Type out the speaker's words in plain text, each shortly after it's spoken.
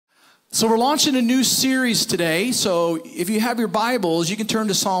So we're launching a new series today. So if you have your Bibles, you can turn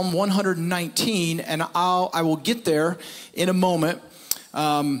to Psalm 119, and I will get there in a moment.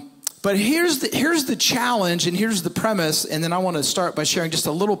 But here's the challenge, and here's the premise, and then I want to start by sharing just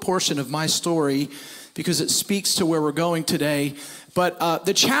a little portion of my story because it speaks to where we're going today. But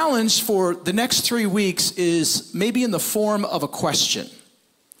the challenge for the next 3 weeks is maybe in the form of a question.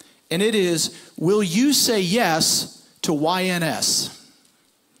 And it is, will you say yes to YNS?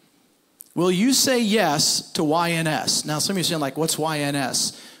 Will you say yes to YNS? Now, some of you are saying, like, what's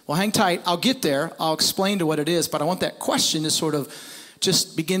YNS? Well, hang tight. I'll get there. I'll explain to what it is. But I want that question to sort of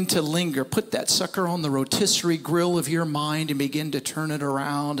just begin to linger. Put that sucker on the rotisserie grill of your mind and begin to turn it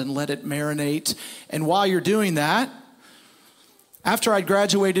around and let it marinate. And while you're doing that, after I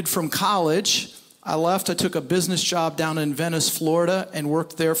graduated from college, I left. I took a business job down in Venice, Florida, and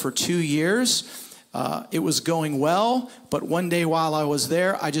worked there for 2 years. It was going well, but one day while I was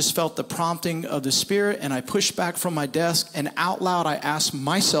there, I just felt the prompting of the Spirit, and I pushed back from my desk, and out loud I asked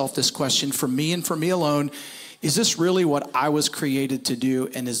myself this question for me and for me alone: is this really what I was created to do,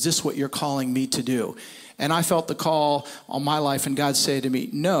 and is this what you're calling me to do? And I felt the call on my life, and God said to me,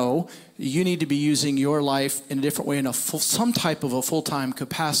 no, you need to be using your life in a different way, in some type of a full-time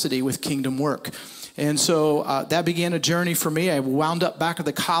capacity with kingdom work. And so that began a journey for me. I wound up back at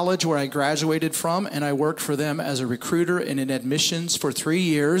the college where I graduated from, and I worked for them as a recruiter and in admissions for 3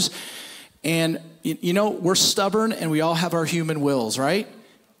 years. And, you know, we're stubborn, and we all have our human wills, right?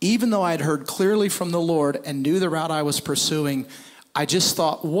 Even though I'd heard clearly from the Lord and knew the route I was pursuing, I just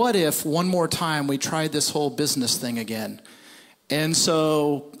thought, what if one more time we tried this whole business thing again? And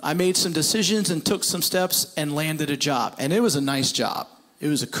so I made some decisions and took some steps and landed a job. And it was a nice job. It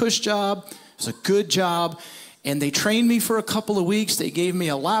was a cush job. It was a good job. And they trained me for a couple of weeks. They gave me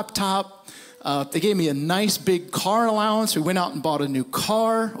a laptop. They gave me a nice big car allowance. We went out and bought a new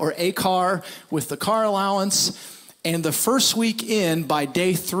car, or a car, with the car allowance. And the first week in, by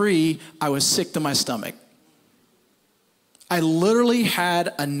day 3, I was sick to my stomach. I literally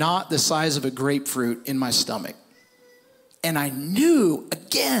had a knot the size of a grapefruit in my stomach. And I knew,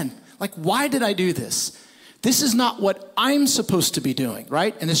 again, like, why did I do this? This is not what I'm supposed to be doing,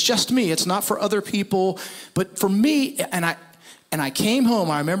 right? And it's just me. It's not for other people. But for me, and I came home.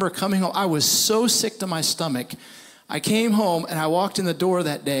 I remember coming home. I was so sick to my stomach. I came home, and I walked in the door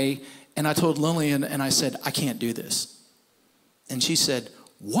that day, and I told Lillian, and I said, I can't do this. And she said,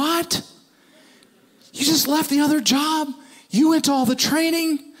 what? You just left the other job? You went to all the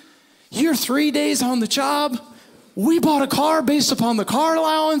training? You're 3 days on the job? We bought a car based upon the car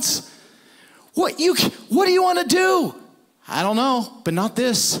allowance? What do you want to do? I don't know, but not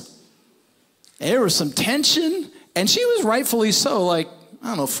this. There was some tension, and she was rightfully so, like, I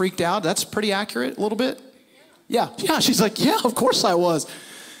don't know, freaked out. That's pretty accurate, a little bit. Yeah, she's like, yeah, of course I was.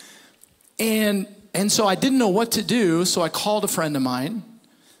 And so I didn't know what to do, so I called a friend of mine,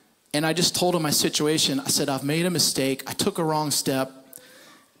 and I just told him my situation. I said, I've made a mistake. I took a wrong step,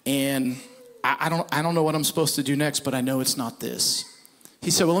 and I don't know what I'm supposed to do next, but I know it's not this. He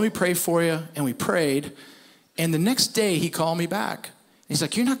said, well, let me pray for you. And we prayed. And the next day, he called me back. And he's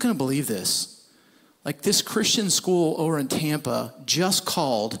like, you're not going to believe this. Like, this Christian school over in Tampa just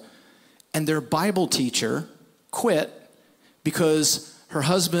called, and their Bible teacher quit because her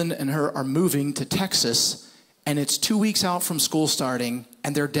husband and her are moving to Texas, and it's 2 weeks out from school starting,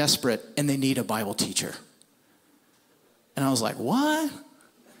 and they're desperate, and they need a Bible teacher. And I was like, what?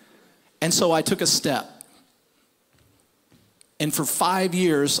 And so I took a step. And for 5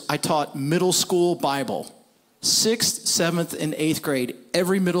 years, I taught middle school Bible. 6th, 7th, and 8th grade.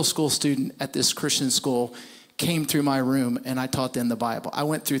 Every middle school student at this Christian school came through my room, and I taught them the Bible. I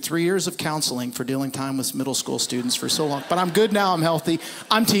went through 3 years of counseling for dealing time with middle school students for so long. But I'm good now. I'm healthy.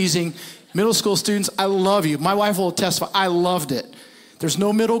 I'm teasing. Middle school students, I love you. My wife will testify. I loved it. There's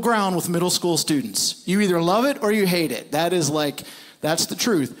no middle ground with middle school students. You either love it or you hate it. That's the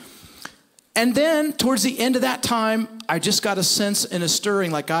truth. And then towards the end of that time, I just got a sense and a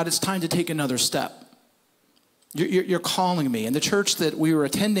stirring, like, God, it's time to take another step. You're calling me. And the church that we were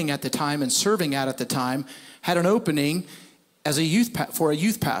attending at the time and serving at the time had an opening as for a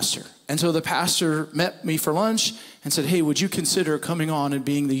youth pastor. And so the pastor met me for lunch and said, hey, would you consider coming on and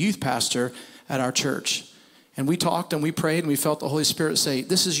being the youth pastor at our church? And we talked and we prayed and we felt the Holy Spirit say,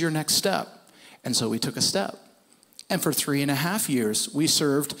 this is your next step. And so we took a step. And for 3.5 years, we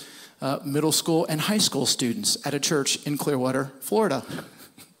served middle school and high school students at a church in Clearwater, Florida.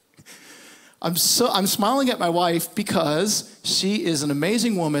 I'm smiling at my wife because she is an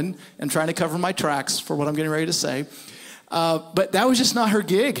amazing woman and trying to cover my tracks for what I'm getting ready to say. But that was just not her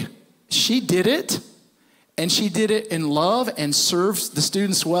gig. She did it, and she did it in love and served the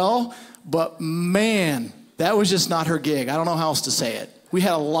students well. But man, that was just not her gig. I don't know how else to say it. We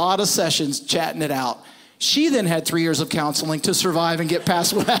had a lot of sessions chatting it out. She then had 3 years of counseling to survive and get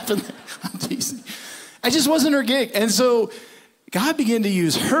past what happened. I'm teasing. It just wasn't her gig. And so God began to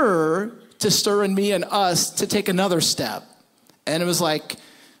use her to stir in me and us to take another step. And it was like,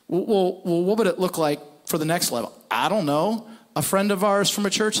 well, what would it look like for the next level? I don't know. A friend of ours from a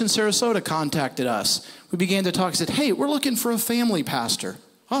church in Sarasota contacted us. We began to talk. He said, hey, we're looking for a family pastor.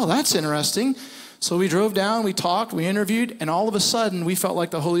 Oh, that's interesting. So we drove down, we talked, we interviewed, and all of a sudden we felt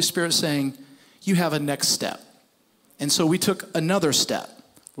like the Holy Spirit saying, you have a next step. And so we took another step.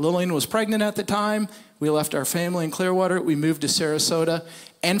 Lillian was pregnant at the time. We left our family in Clearwater. We moved to Sarasota.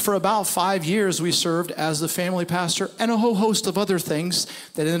 And for about 5 years, we served as the family pastor and a whole host of other things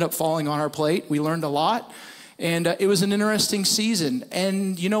that ended up falling on our plate. We learned a lot. And it was an interesting season.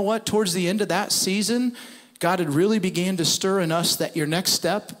 And you know what? Towards the end of that season, God had really began to stir in us that your next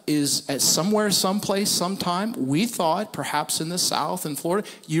step is at somewhere, someplace, sometime. We thought, perhaps in the South, in Florida,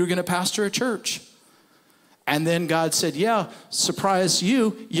 you're going to pastor a church. And then God said, yeah, surprise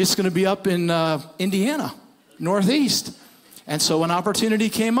you, you're just going to be up in Indiana, Northeast. And so an opportunity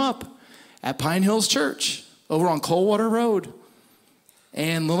came up at Pine Hills Church over on Coldwater Road.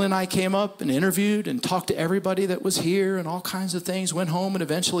 And Lily and I came up and interviewed and talked to everybody that was here and all kinds of things, went home and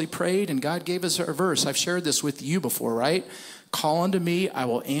eventually prayed, and God gave us our verse. I've shared this with you before, right? Call unto me, I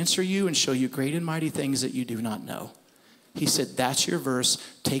will answer you and show you great and mighty things that you do not know. He said, that's your verse.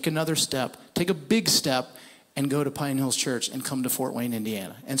 Take another step, take a big step, and go to Pine Hills Church and come to Fort Wayne,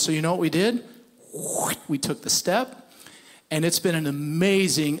 Indiana. And so you know what we did? We took the step. And it's been an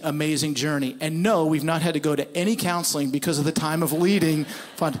amazing, amazing journey. And no, we've not had to go to any counseling because of the time of leading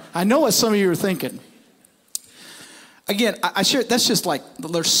fund. I know what some of you are thinking. Again, I share, that's just like,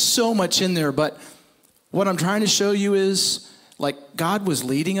 there's so much in there, but what I'm trying to show you is, like, God was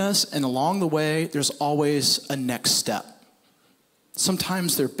leading us, and along the way, there's always a next step.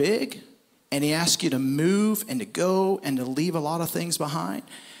 Sometimes they're big, and he asks you to move and to go and to leave a lot of things behind.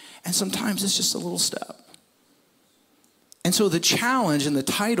 And sometimes it's just a little step. And so the challenge and the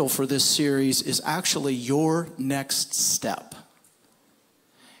title for this series is actually Your Next Step.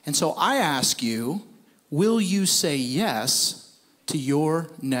 And so I ask you, will you say yes to your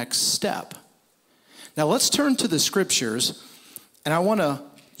next step? Now let's turn to the scriptures, and I want to,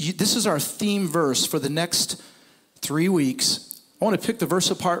 this is our theme verse for the next 3 weeks. I want to pick the verse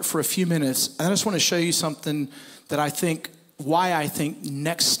apart for a few minutes, and I just want to show you something that I think, why I think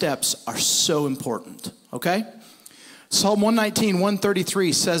next steps are so important, okay? Psalm 119,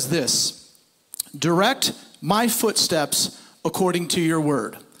 133 says this, direct my footsteps according to your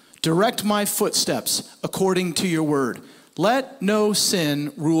word. Direct my footsteps according to your word. Let no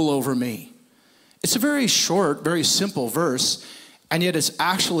sin rule over me. It's a very short, very simple verse, and yet it's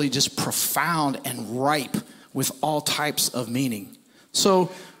actually just profound and ripe with all types of meaning.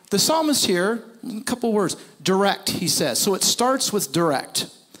 So the psalmist here, a couple words, direct, he says. So it starts with direct.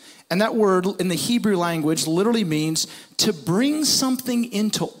 And that word in the Hebrew language literally means to bring something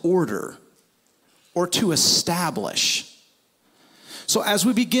into order or to establish. So as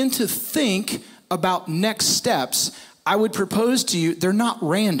we begin to think about next steps, I would propose to you, they're not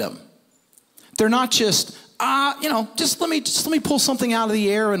random. They're not just, just let me pull something out of the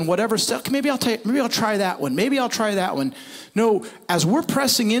air and whatever step. Maybe I'll try that one. Maybe I'll try that one. No, as we're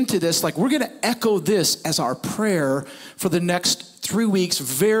pressing into this, like, we're going to echo this as our prayer for the next 3 weeks,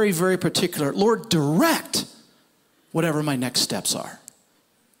 very, very particular. Lord, direct whatever my next steps are.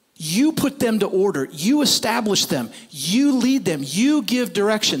 You put them to order. You establish them. You lead them. You give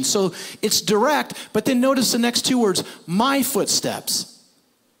direction. So it's direct, but then notice the next 2 words, my footsteps.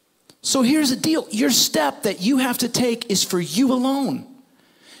 So here's the deal. Your step that you have to take is for you alone.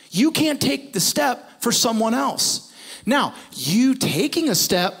 You can't take the step for someone else. Now, you taking a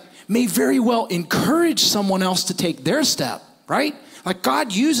step may very well encourage someone else to take their step, right? Like,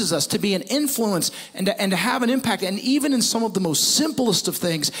 God uses us to be an influence and to have an impact. And even in some of the most simplest of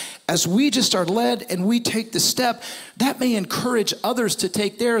things, as we just are led and we take the step, that may encourage others to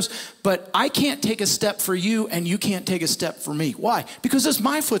take theirs. But I can't take a step for you and you can't take a step for me. Why? Because it's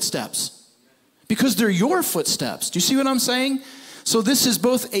my footsteps. Because they're your footsteps. Do you see what I'm saying? So this is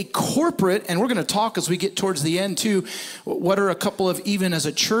both a corporate, and we're going to talk as we get towards the end too, what are a couple of even as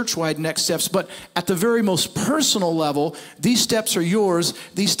a church-wide next steps, but at the very most personal level, these steps are yours,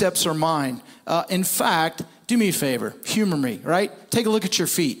 these steps are mine. In fact, do me a favor, humor me, right? Take a look at your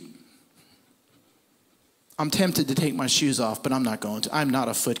feet. I'm tempted to take my shoes off, but I'm not going to. I'm not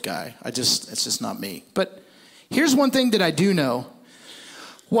a foot guy. It's just not me. But here's one thing that I do know.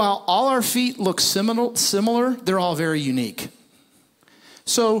 While all our feet look similar, they're all very unique.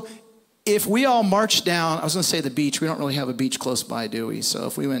 So if we all march down, I was going to say the beach. We don't really have a beach close by, do we? So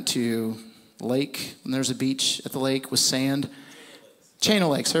if we went to lake, and there's a beach at the lake with sand. Chain of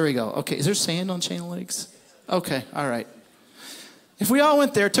Lakes, there we go. Okay, is there sand on Chain of Lakes? Okay, all right. If we all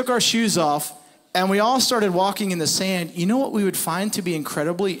went there, took our shoes off, and we all started walking in the sand, you know what we would find to be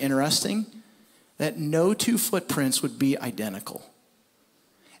incredibly interesting? That no two footprints would be identical.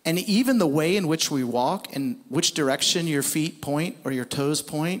 And even the way in which we walk and which direction your feet point or your toes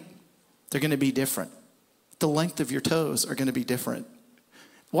point, they're going to be different. The length of your toes are going to be different.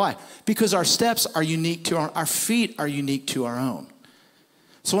 Why? Because our steps are unique to our feet are unique to our own.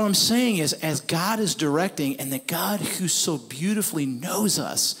 So what I'm saying is, as God is directing, and the God who so beautifully knows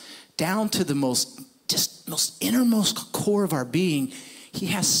us down to the most innermost core of our being, he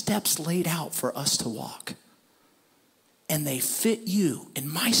has steps laid out for us to walk. And they fit you. And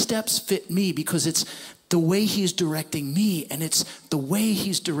my steps fit me because it's the way he's directing me, and it's the way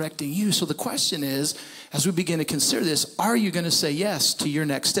he's directing you. So the question is, as we begin to consider this, are you going to say yes to your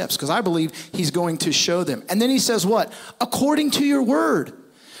next steps? Because I believe he's going to show them. And then he says what? According to your word.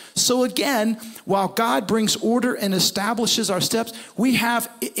 So again, while God brings order and establishes our steps, we have,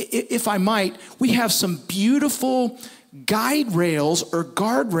 if I might, we have some beautiful guide rails or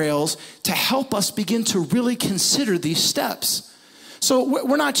guardrails to help us begin to really consider these steps. So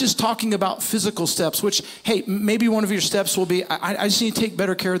we're not just talking about physical steps, which, hey, maybe one of your steps will be, I just need to take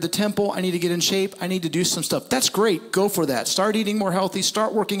better care of the temple. I need to get in shape. I need to do some stuff. That's great. Go for that. Start eating more healthy.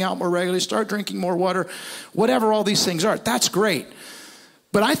 Start working out more regularly. Start drinking more water. Whatever all these things are. That's great.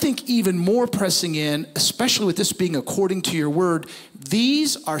 But I think even more pressing in, especially with this being according to your word,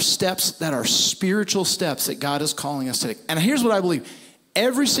 these are steps that are spiritual steps that God is calling us to take. And here's what I believe.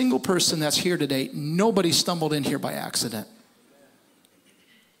 Every single person that's here today, nobody stumbled in here by accident.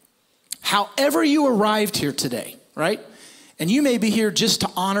 However you arrived here today, right? And you may be here just to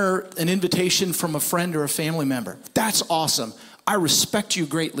honor an invitation from a friend or a family member. That's awesome. I respect you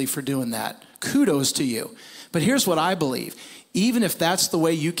greatly for doing that. Kudos to you. But here's what I believe. Even if that's the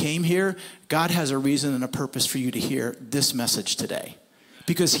way you came here, God has a reason and a purpose for you to hear this message today.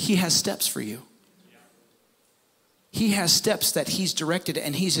 Because he has steps for you. He has steps that he's directed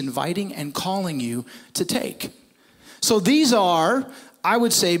and he's inviting and calling you to take. So these are, I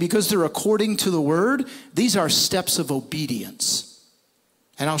would say, because they're according to the word, these are steps of obedience.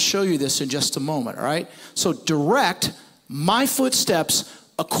 And I'll show you this in just a moment, all right? So direct my footsteps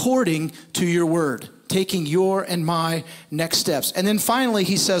according to your word. Taking your and my next steps. And then finally,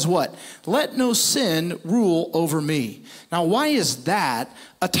 he says what? Let no sin rule over me. Now, why is that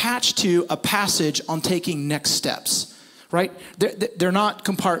attached to a passage on taking next steps? Right? They're not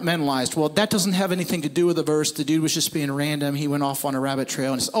compartmentalized. Well, that doesn't have anything to do with the verse. The dude was just being random. He went off on a rabbit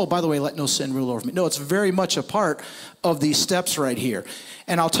trail and said, oh, by the way, let no sin rule over me. No, it's very much a part of these steps right here.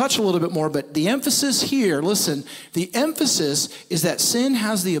 And I'll touch a little bit more, but the emphasis here, listen, the emphasis is that sin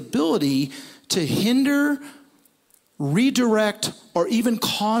has the ability to hinder, redirect, or even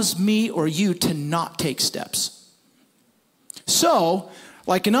cause me or you to not take steps. So,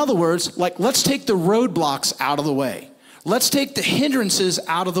 like in other words, like let's take the roadblocks out of the way. Let's take the hindrances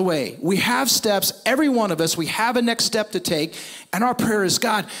out of the way. We have steps, every one of us, we have a next step to take, and our prayer is,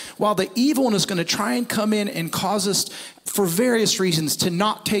 God, while the evil one is going to try and come in and cause us for various reasons to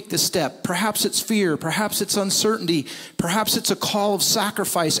not take the step. Perhaps it's fear, perhaps it's uncertainty, perhaps it's a call of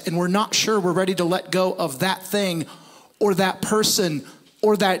sacrifice, and we're not sure we're ready to let go of that thing or that person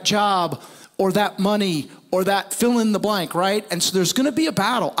or that job or that money or that fill in the blank, right? And so there's going to be a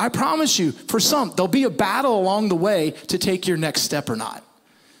battle. I promise you, for some, there'll be a battle along the way to take your next step or not.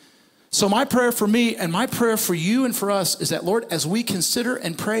 So my prayer for me and my prayer for you and for us is that, Lord, as we consider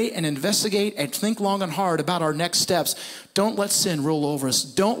and pray and investigate and think long and hard about our next steps, don't let sin rule over us.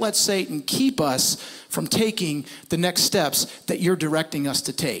 Don't let Satan keep us from taking the next steps that you're directing us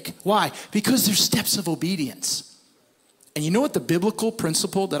to take. Why? Because they're steps of obedience. And you know what the biblical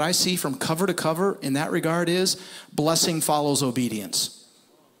principle that I see from cover to cover in that regard is? Blessing follows obedience.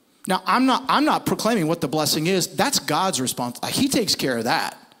 Now, I'm not proclaiming what the blessing is. That's God's response. He takes care of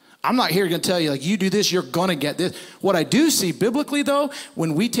that. I'm not here to tell you, like, you do this, you're going to get this. What I do see biblically, though,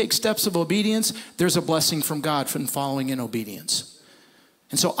 when we take steps of obedience, there's a blessing from God from following in obedience.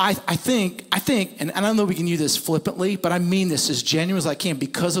 And so I think, and I don't know if we can use this flippantly, but I mean this as genuine as I can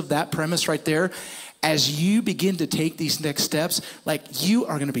because of that premise right there. As you begin to take these next steps, like, you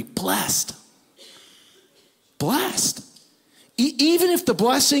are going to be blessed. Blessed. Even if the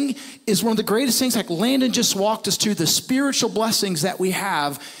blessing is one of the greatest things, like Landon just walked us through the spiritual blessings that we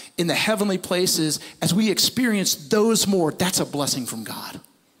have in the heavenly places, as we experience those more, that's a blessing from God.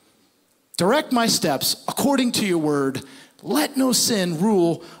 Direct my steps according to your word. Let no sin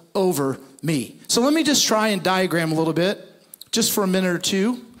rule over me. So let me just try and diagram a little bit, just for a minute or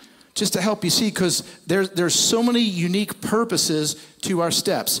two, just to help you see, because there's so many unique purposes to our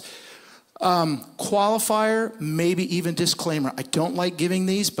steps. Qualifier, maybe even disclaimer. I don't like giving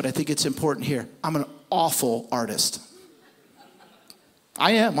these, but I think it's important here. I'm an awful artist.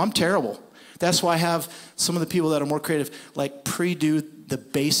 I am. I'm terrible. That's why I have some of the people that are more creative, like pre-do the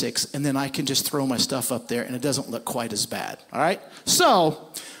basics, and then I can just throw my stuff up there, and it doesn't look quite as bad. All right? So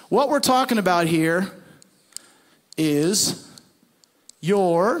what we're talking about here is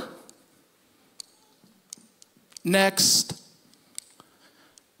your next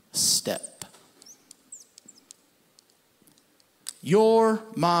step. You're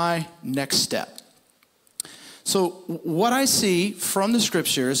my next step. So what I see from the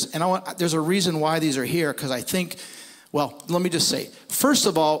scriptures, and there's a reason why these are here, because I think, well, let me just say, first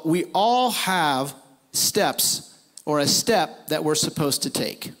of all, we all have steps or a step that we're supposed to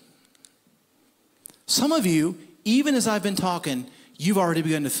take. Some of you, even as I've been talking, you've already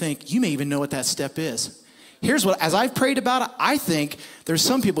begun to think, you may even know what that step is. Here's what, as I've prayed about it, I think there's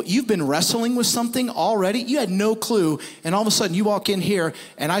some people, you've been wrestling with something already, you had no clue, and all of a sudden you walk in here,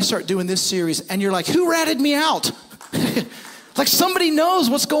 and I start doing this series, and you're like, who ratted me out? Like somebody knows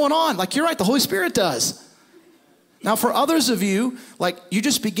what's going on. Like, you're right, the Holy Spirit does. Now, for others of you, like, you're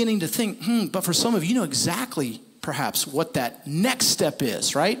just beginning to think, but for some of you, you know exactly, perhaps, what that next step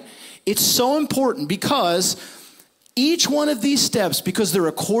is, right? It's so important because each one of these steps, because they're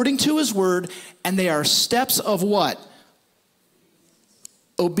according to his word, and they are steps of what?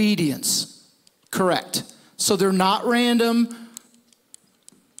 Obedience. Correct. So they're not random.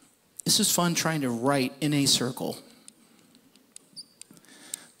 This is fun trying to write in a circle.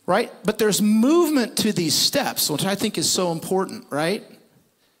 Right? But there's movement to these steps, which I think is so important, right?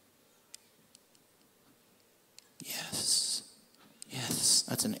 Yes. Yes.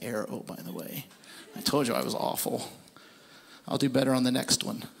 That's an arrow, by the way. I told you I was awful. I'll do better on the next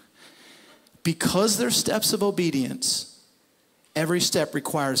one. Because they're steps of obedience, every step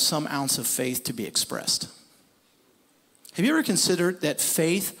requires some ounce of faith to be expressed. Have you ever considered that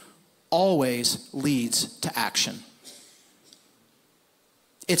faith always leads to action?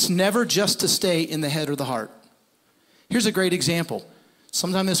 It's never just to stay in the head or the heart. Here's a great example.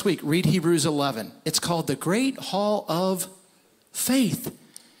 Sometime this week, read Hebrews 11. It's called the Great Hall of Faith.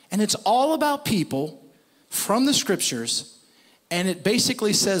 And it's all about people from the scriptures. And it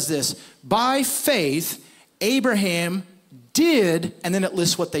basically says this: by faith, Abraham did, and then it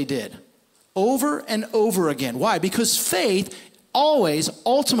lists what they did over and over again. Why? Because faith always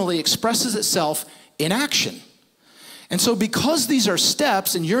ultimately expresses itself in action. And so because these are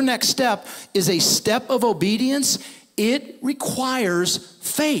steps, and your next step is a step of obedience, it requires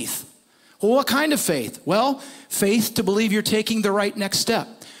faith. Well, what kind of faith? Well, faith to believe you're taking the right next step.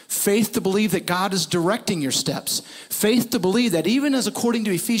 Faith to believe that God is directing your steps. Faith to believe that even as according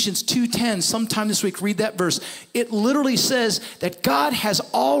to Ephesians 2:10, sometime this week, read that verse, it literally says that God has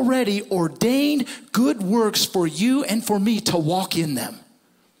already ordained good works for you and for me to walk in them.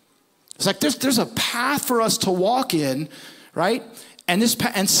 It's like there's a path for us to walk in, right? And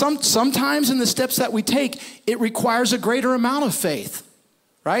sometimes in the steps that we take, it requires a greater amount of faith,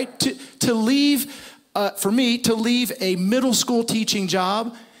 right? To leave, for me, to leave a middle school teaching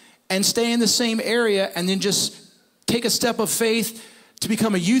job and stay in the same area and then just take a step of faith to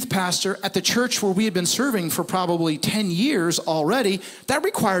become a youth pastor at the church where we had been serving for probably 10 years already, that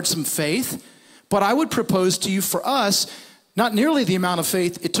required some faith. But I would propose to you, for us, not nearly the amount of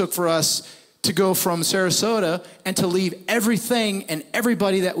faith it took for us to go from Sarasota and to leave everything and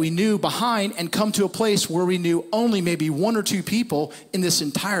everybody that we knew behind and come to a place where we knew only maybe one or two people in this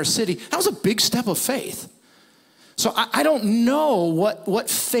entire city. That was a big step of faith. So I don't know what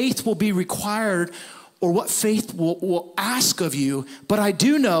faith will be required or what faith will ask of you, but I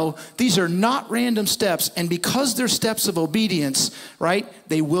do know these are not random steps, and because they're steps of obedience, right,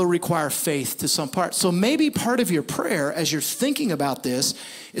 they will require faith to some part. So maybe part of your prayer as you're thinking about this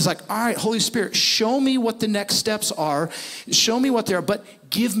is like, all right, Holy Spirit, show me what the next steps are, show me what they are, but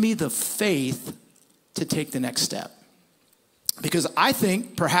give me the faith to take the next step. Because I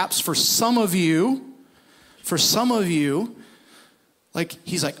think perhaps for some of you, like,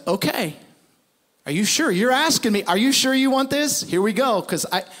 he's like, okay, are you sure? You're asking me, are you sure you want this? Here we go, because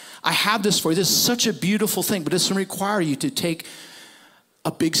I have this for you. This is such a beautiful thing, but it's going to require you to take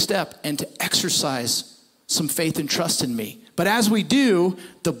a big step and to exercise some faith and trust in me. But as we do,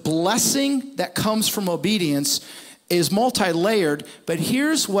 the blessing that comes from obedience is multi-layered, but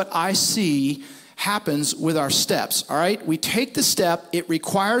here's what I see happens with our steps, all right? We take the step. It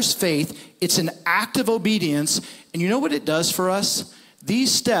requires faith. It's an act of obedience. And you know what it does for us?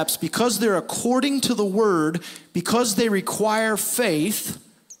 These steps, because they're according to the word, because they require faith,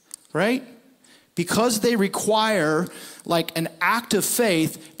 right? Because they require like an act of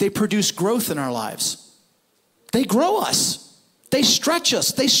faith, they produce growth in our lives. They grow us. They stretch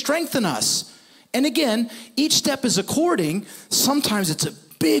us. They strengthen us. And again, each step is according. Sometimes it's a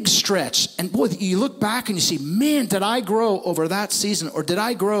big stretch. And boy, you look back and you see, man, did I grow over that season? Or did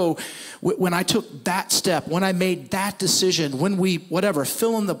I grow when I took that step, when I made that decision, when we, whatever,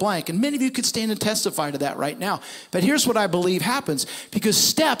 fill in the blank. And many of you could stand and testify to that right now. But here's what I believe happens. Because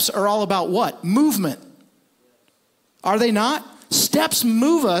steps are all about what? Movement. Are they not? Steps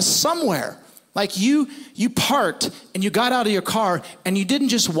move us somewhere. Like you parked and you got out of your car and you didn't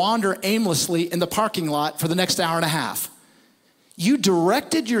just wander aimlessly in the parking lot for the next hour and a half. You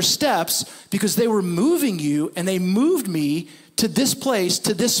directed your steps because they were moving you, and they moved me to this place,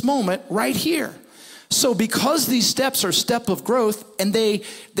 to this moment right here. So because these steps are step of growth and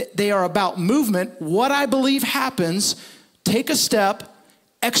they are about movement, what I believe happens, take a step,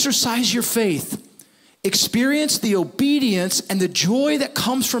 exercise your faith, experience the obedience and the joy that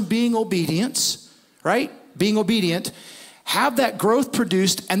comes from being obedient, right? Being obedient, have that growth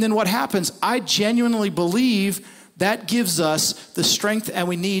produced, and then what happens? I genuinely believe that gives us the strength and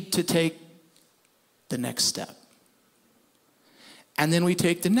we need to take the next step. And then we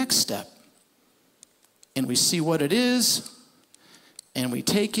take the next step. And we see what it is. And we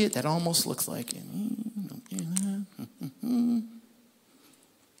take it. That almost looks like it.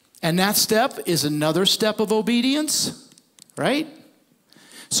 And that step is another step of obedience. Right?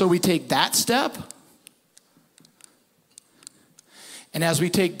 So we take that step. And as we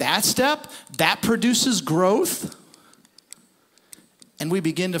take that step, that produces growth. And we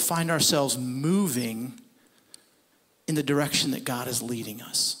begin to find ourselves moving in the direction that God is leading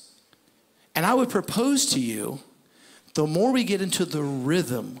us. And I would propose to you, the more we get into the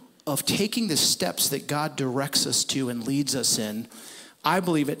rhythm of taking the steps that God directs us to and leads us in, I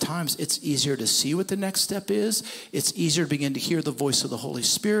believe at times it's easier to see what the next step is. It's easier to begin to hear the voice of the Holy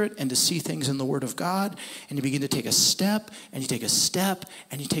Spirit and to see things in the Word of God. And you begin to take a step, and you take a step,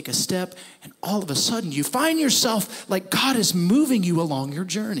 and you take a step, and all of a sudden you find yourself like God is moving you along your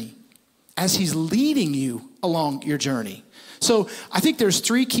journey as He's leading you along your journey. So I think there's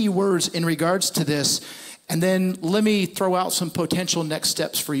 3 key words in regards to this, and then let me throw out some potential next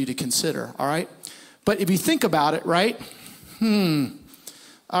steps for you to consider, all right? But if you think about it, right?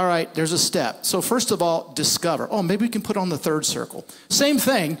 All right, there's a step. So first of all, discover. Oh, maybe we can put on the 3rd circle. Same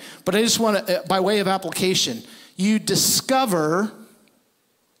thing, but I just want to, by way of application, you discover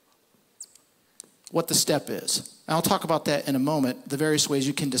what the step is. And I'll talk about that in a moment, the various ways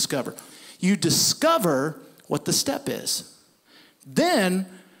you can discover. You discover what the step is. Then,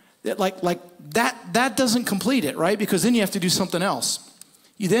 like that doesn't complete it, right? Because then you have to do something else.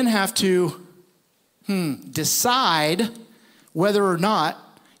 You then have to decide whether or not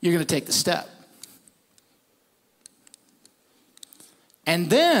you're going to take the step. And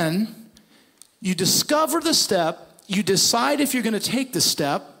then you discover the step, you decide if you're going to take the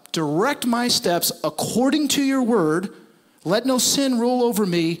step, direct my steps according to your word, let no sin rule over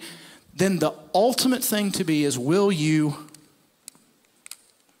me. Then the ultimate thing to be is, will you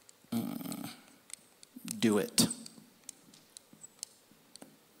do it?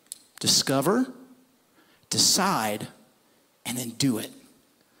 Discover, decide, and then do it.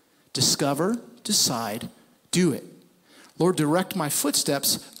 Discover, decide, do it. Lord, direct my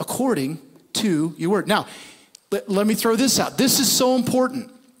footsteps according to your word. Now, let me throw this out. This is so important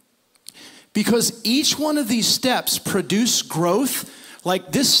because each one of these steps produce growth.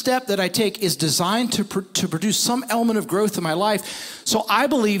 Like this step that I take is designed to produce some element of growth in my life. So I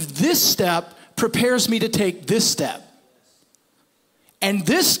believe this step prepares me to take this step. And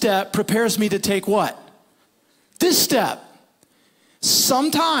this step prepares me to take what? This step.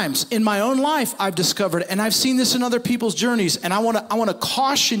 Sometimes in my own life, I've discovered, and I've seen this in other people's journeys, and I want to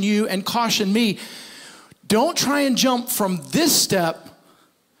caution you and caution me, don't try and jump from this step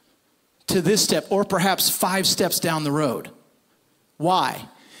to this step, or perhaps 5 steps down the road. Why?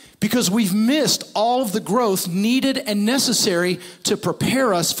 Because we've missed all of the growth needed and necessary to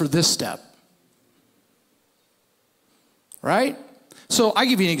prepare us for this step. Right? So I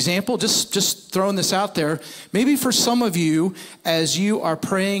give you an example, just throwing this out there. Maybe for some of you, as you are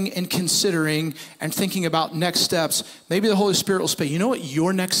praying and considering and thinking about next steps, maybe the Holy Spirit will say, you know what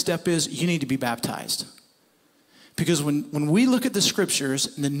your next step is? You need to be baptized. Because when we look at the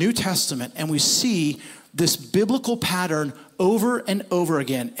scriptures in the New Testament and we see this biblical pattern over and over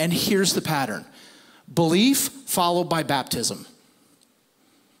again, and here's the pattern. Belief followed by baptism.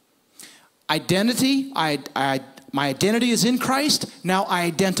 Identity, my identity is in Christ. Now I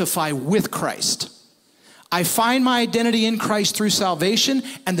identify with Christ. I find my identity in Christ through salvation,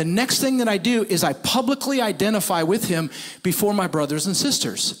 and the next thing that I do is I publicly identify with him before my brothers and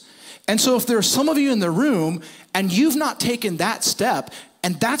sisters. And so if there are some of you in the room and you've not taken that step,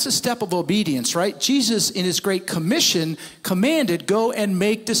 and that's a step of obedience, right? Jesus in his great commission commanded, go and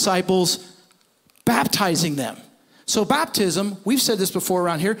make disciples, baptizing them. So baptism, we've said this before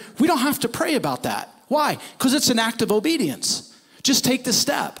around here, we don't have to pray about that. Why? Because it's an act of obedience. Just take the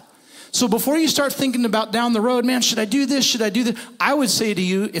step. So before you start thinking about down the road, man, should I do this? Should I do this? I would say to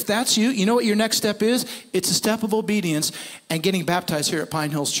you, if that's you, you know what your next step is? It's a step of obedience and getting baptized here at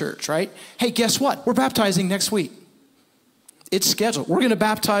Pine Hills Church, right? Hey, guess what? We're baptizing next week. It's scheduled. We're going to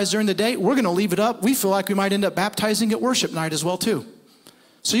baptize during the day. We're going to leave it up. We feel like we might end up baptizing at worship night as well, too.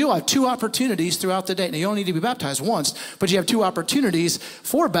 So you'll have 2 opportunities throughout the day. Now, you don't need to be baptized once, but you have 2 opportunities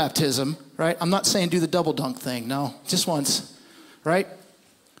for baptism, right? I'm not saying do the double dunk thing. No, just once, right?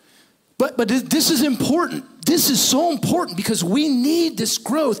 But this is important. This is so important because we need this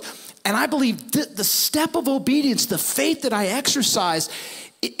growth. And I believe the step of obedience, the faith that I exercise,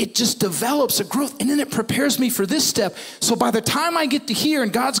 it just develops a growth, and then it prepares me for this step. So by the time I get to here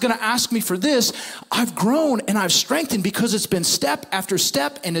and God's going to ask me for this, I've grown and I've strengthened because it's been step after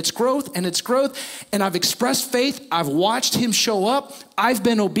step, and it's growth and it's growth. And I've expressed faith. I've watched him show up. I've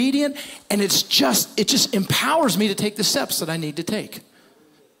been obedient, and it just empowers me to take the steps that I need to take.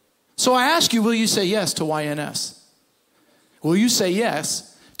 So I ask you, will you say yes to YNS? Will you say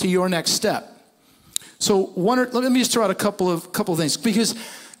yes to your next step? So let me just throw out a couple of things, because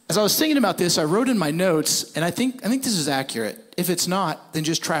as I was thinking about this, I wrote in my notes, and I think this is accurate. If it's not, then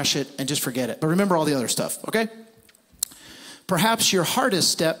just trash it and just forget it. But remember all the other stuff, okay? Perhaps your hardest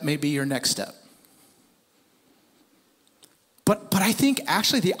step may be your next step. But I think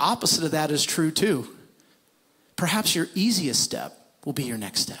actually the opposite of that is true too. Perhaps your easiest step will be your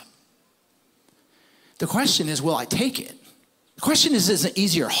next step. The question is, will I take it? The question is it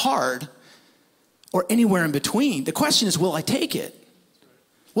easy or hard, or anywhere in between? The question is, will I take it?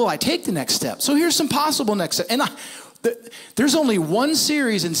 Will I take the next step? So here's some possible next steps. And there's only one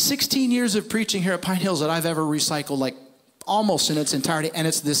series in 16 years of preaching here at Pine Hills that I've ever recycled like almost in its entirety, and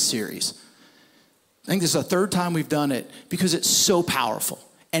it's this series. I think this is the 3rd time we've done it because it's so powerful.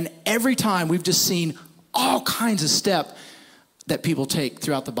 And every time we've just seen all kinds of steps that people take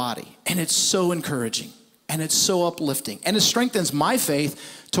throughout the body. And it's so encouraging, and it's so uplifting, and it strengthens my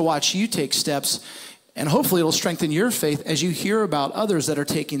faith to watch you take steps, and hopefully it'll strengthen your faith as you hear about others that are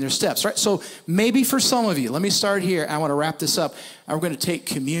taking their steps, right? So maybe for some of you, let me start here. I want to wrap this up. We're going to take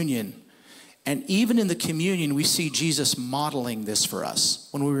communion, and even in the communion, we see Jesus modeling this for us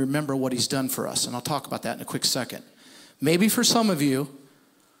when we remember what he's done for us, and I'll talk about that in a quick second. Maybe for some of you,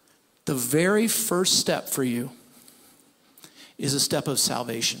 the very first step for you is a step of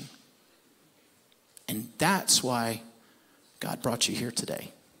salvation. And that's why God brought you here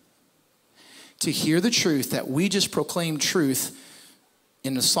today. To hear the truth that we just proclaimed truth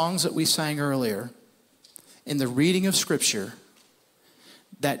in the songs that we sang earlier, in the reading of Scripture,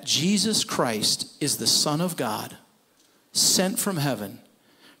 that Jesus Christ is the Son of God, sent from heaven,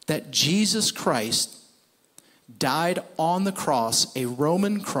 that Jesus Christ died on the cross, a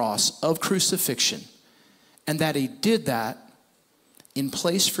Roman cross of crucifixion, and that he did that in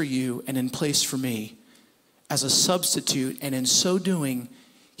place for you and in place for me as a substitute, and in so doing,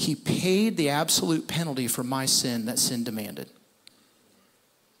 he paid the absolute penalty for my sin that sin demanded.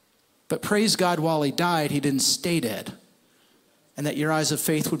 But praise God, while he died, he didn't stay dead. And that your eyes of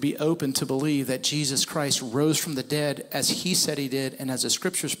faith would be open to believe that Jesus Christ rose from the dead as he said he did, and as the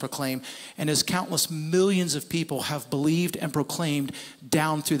scriptures proclaim, and as countless millions of people have believed and proclaimed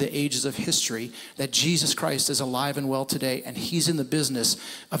down through the ages of history, that Jesus Christ is alive and well today, and he's in the business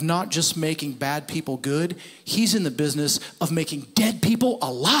of not just making bad people good, he's in the business of making dead people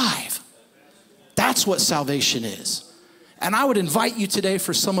alive. That's what salvation is. And I would invite you today,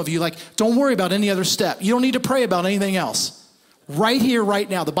 for some of you, like, don't worry about any other step. You don't need to pray about anything else. Right here, right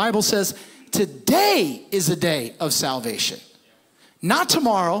now. The Bible says today is a day of salvation. Not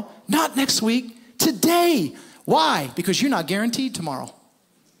tomorrow, not next week, today. Why? Because you're not guaranteed tomorrow.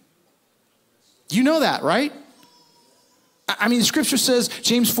 You know that, right? I mean, the scripture says,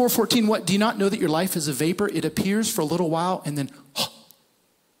 James 4:14, what? Do you not know that your life is a vapor? It appears for a little while and then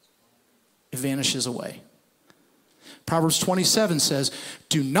it vanishes away. Proverbs 27 says,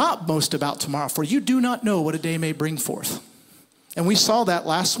 do not boast about tomorrow, for you do not know what a day may bring forth. And we saw that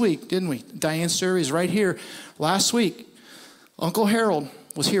last week, didn't we? Diane's story is right here. Last week, Uncle Harold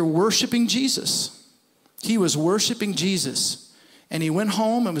was here worshiping Jesus. He was worshiping Jesus. And he went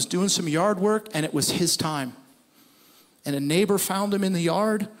home and was doing some yard work, and it was his time. And a neighbor found him in the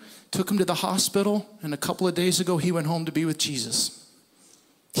yard, took him to the hospital, and a couple of days ago, he went home to be with Jesus.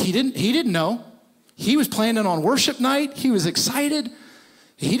 He didn't know. He was planning on worship night. He was excited.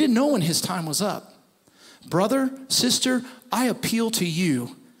 He didn't know when his time was up. Brother, sister, I appeal to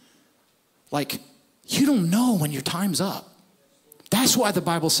you. Like, you don't know when your time's up. That's why the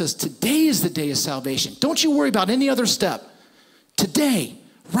Bible says today is the day of salvation. Don't you worry about any other step. Today,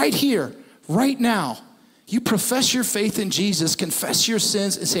 right here, right now, you profess your faith in Jesus, confess your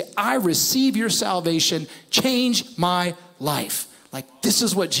sins, and say, I receive your salvation, change my life. Like, this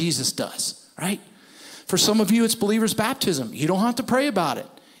is what Jesus does, right? For some of you, it's believer's baptism. You don't have to pray about it.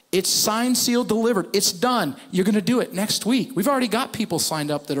 It's signed, sealed, delivered. It's done. You're going to do it next week. We've already got people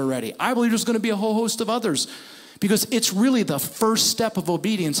signed up that are ready. I believe there's going to be a whole host of others because it's really the first step of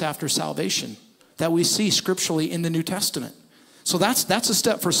obedience after salvation that we see scripturally in the New Testament. So that's a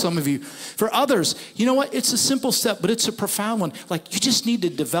step for some of you. For others, you know what? It's a simple step, but it's a profound one. Like, you just need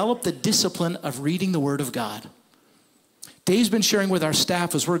to develop the discipline of reading the Word of God. Dave's been sharing with our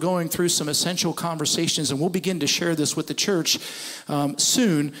staff as we're going through some essential conversations, and we'll begin to share this with the church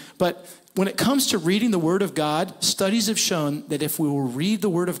soon. But when it comes to reading the Word of God, studies have shown that if we will read the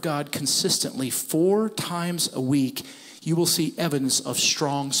Word of God consistently 4 times a week, you will see evidence of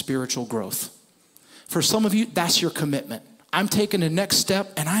strong spiritual growth. For some of you, that's your commitment. I'm taking the next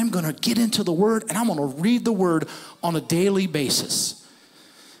step, and I'm going to get into the Word, and I'm going to read the Word on a daily basis.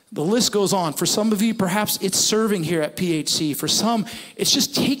 The list goes on. For some of you, perhaps it's serving here at PHC. For some, it's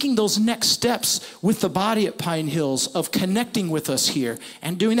just taking those next steps with the body at Pine Hills of connecting with us here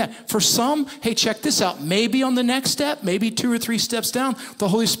and doing that. For some, hey, check this out. Maybe on the next step, maybe 2 or 3 steps down, the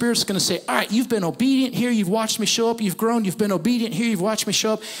Holy Spirit's going to say, all right, you've been obedient here. You've watched me show up. You've grown. You've been obedient here. You've watched me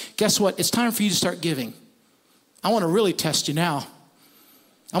show up. Guess what? It's time for you to start giving. I want to really test you now.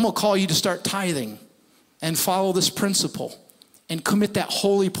 I'm going to call you to start tithing and follow this principle and commit that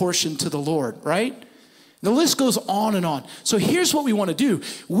holy portion to the Lord, right? The list goes on and on. So here's what we want to do.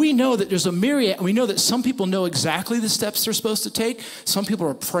 We know that there's a myriad, and we know that some people know exactly the steps they're supposed to take. Some people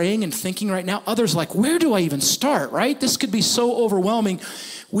are praying and thinking right now. Others like, where do I even start, right? This could be so overwhelming.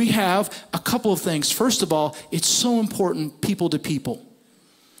 We have a couple of things. First of all, it's so important people to people.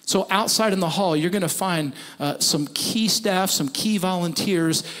 So outside in the hall, you're going to find some key staff, some key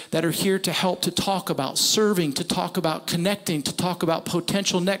volunteers that are here to help to talk about serving, to talk about connecting, to talk about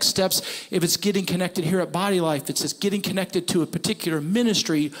potential next steps. If it's getting connected here at Body Life, it's just getting connected to a particular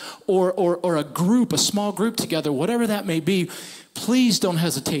ministry or a group, a small group together, whatever that may be, please don't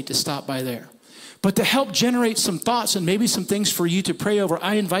hesitate to stop by there. But to help generate some thoughts and maybe some things for you to pray over,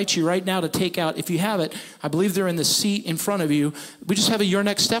 I invite you right now to take out, if you have it, I believe they're in the seat in front of you. We just have a Your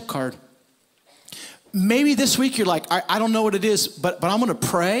Next Step card. Maybe this week you're like, I don't know what it is, but I'm going to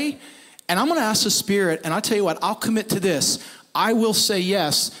pray and I'm going to ask the Spirit, and I'll tell you what, I'll commit to this. I will say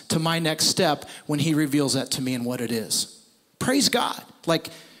yes to my next step when He reveals that to me and what it is. Praise God. Like,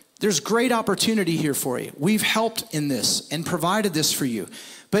 there's great opportunity here for you. We've helped in this and provided this for you.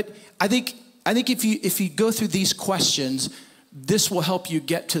 But I think if you go through these questions, this will help you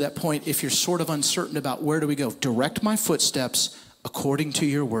get to that point if you're sort of uncertain about where do we go. Direct my footsteps according to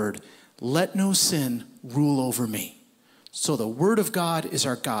your word. Let no sin rule over me. So the Word of God is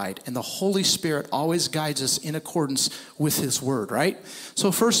our guide, and the Holy Spirit always guides us in accordance with His Word, right?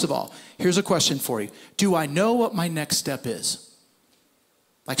 So first of all, here's a question for you. Do I know what my next step is?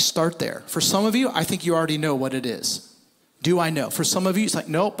 Like, start there. For some of you, I think you already know what it is. Do I know? For some of you, it's like,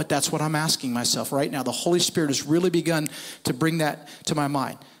 no, but that's what I'm asking myself right now. The Holy Spirit has really begun to bring that to my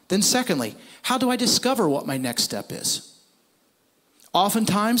mind. Then secondly, how do I discover what my next step is?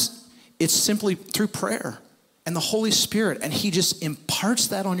 Oftentimes, it's simply through prayer and the Holy Spirit, and He just imparts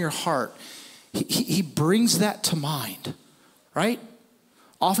that on your heart. He brings that to mind, right?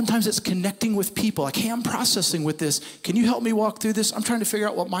 Oftentimes it's connecting with people. Like, hey, I'm processing with this. Can you help me walk through this? I'm trying to figure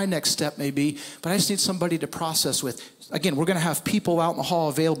out what my next step may be, but I just need somebody to process with. Again, we're going to have people out in the hall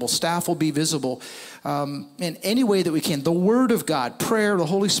available. Staff will be visible in any way that we can. The Word of God, prayer, the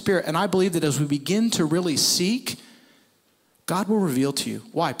Holy Spirit. And I believe that as we begin to really seek, God will reveal to you.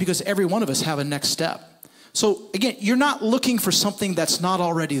 Why? Because every one of us have a next step. So again, you're not looking for something that's not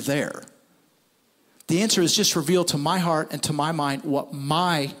already there. The answer is just reveal to my heart and to my mind what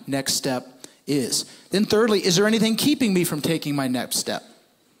my next step is. Then thirdly, is there anything keeping me from taking my next step?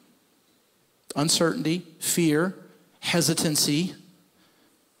 Uncertainty, fear, hesitancy.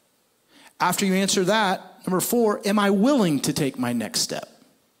 After you answer that, number 4, am I willing to take my next step?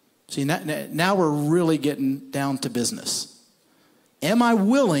 See, now we're really getting down to business. Am I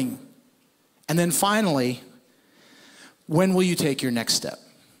willing And then finally, when will you take your next step?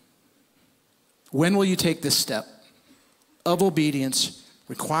 When will you take this step of obedience,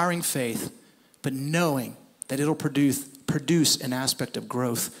 requiring faith, but knowing that it'll produce an aspect of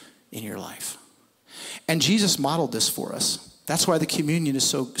growth in your life? And Jesus modeled this for us. That's why the communion is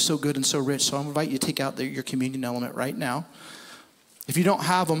so good and so rich. So I invite you to take out your communion element right now. If you don't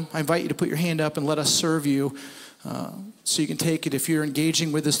have them, I invite you to put your hand up and let us serve you so you can take it. If you're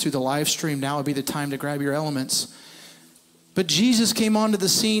engaging with us through the live stream, now would be the time to grab your elements. But Jesus came onto the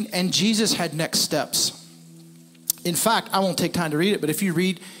scene, and Jesus had next steps. In fact, I won't take time to read it, but if you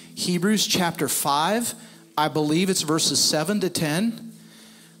read Hebrews chapter 5, I believe it's verses 7 to 10,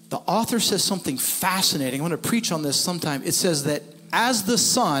 the author says something fascinating. I'm going to preach on this sometime. It says that as the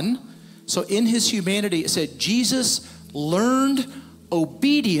Son, so in his humanity, it said Jesus learned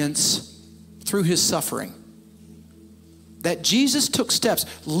obedience through his suffering. That Jesus took steps.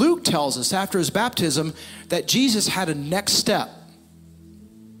 Luke tells us after his baptism that Jesus had a next step.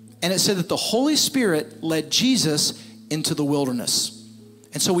 And it said that the Holy Spirit led Jesus into the wilderness.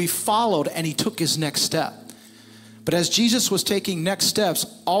 And so he followed and he took his next step. But as Jesus was taking next steps,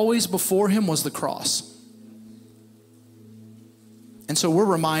 always before him was the cross. And so we're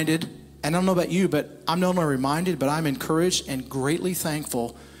reminded, and I don't know about you, but I'm not only reminded, but I'm encouraged and greatly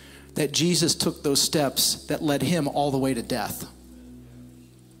thankful that Jesus took those steps that led him all the way to death.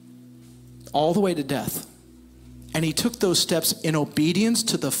 All the way to death. And he took those steps in obedience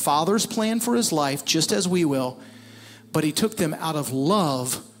to the Father's plan for his life, just as we will, but he took them out of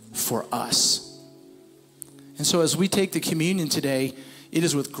love for us. And so as we take the communion today, it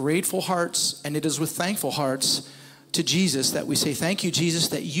is with grateful hearts and it is with thankful hearts to Jesus that we say, thank you, Jesus,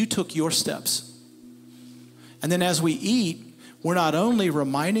 that you took your steps. And then as we eat, we're not only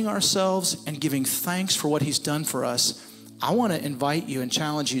reminding ourselves and giving thanks for what he's done for us, I want to invite you and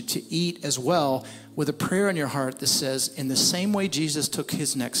challenge you to eat as well with a prayer in your heart that says, in the same way Jesus took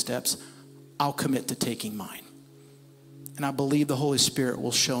his next steps, I'll commit to taking mine. And I believe the Holy Spirit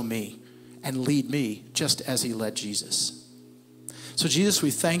will show me and lead me just as he led Jesus. So Jesus, we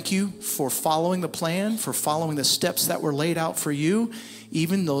thank you for following the plan, for following the steps that were laid out for you.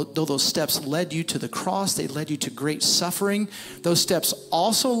 Even though those steps led you to the cross, they led you to great suffering. Those steps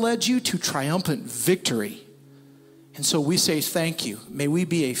also led you to triumphant victory. And so we say thank you. May we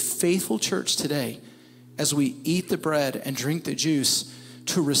be a faithful church today as we eat the bread and drink the juice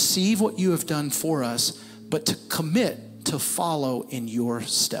to receive what you have done for us, but to commit to follow in your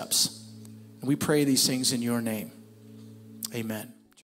steps. And we pray these things in your name. Amen.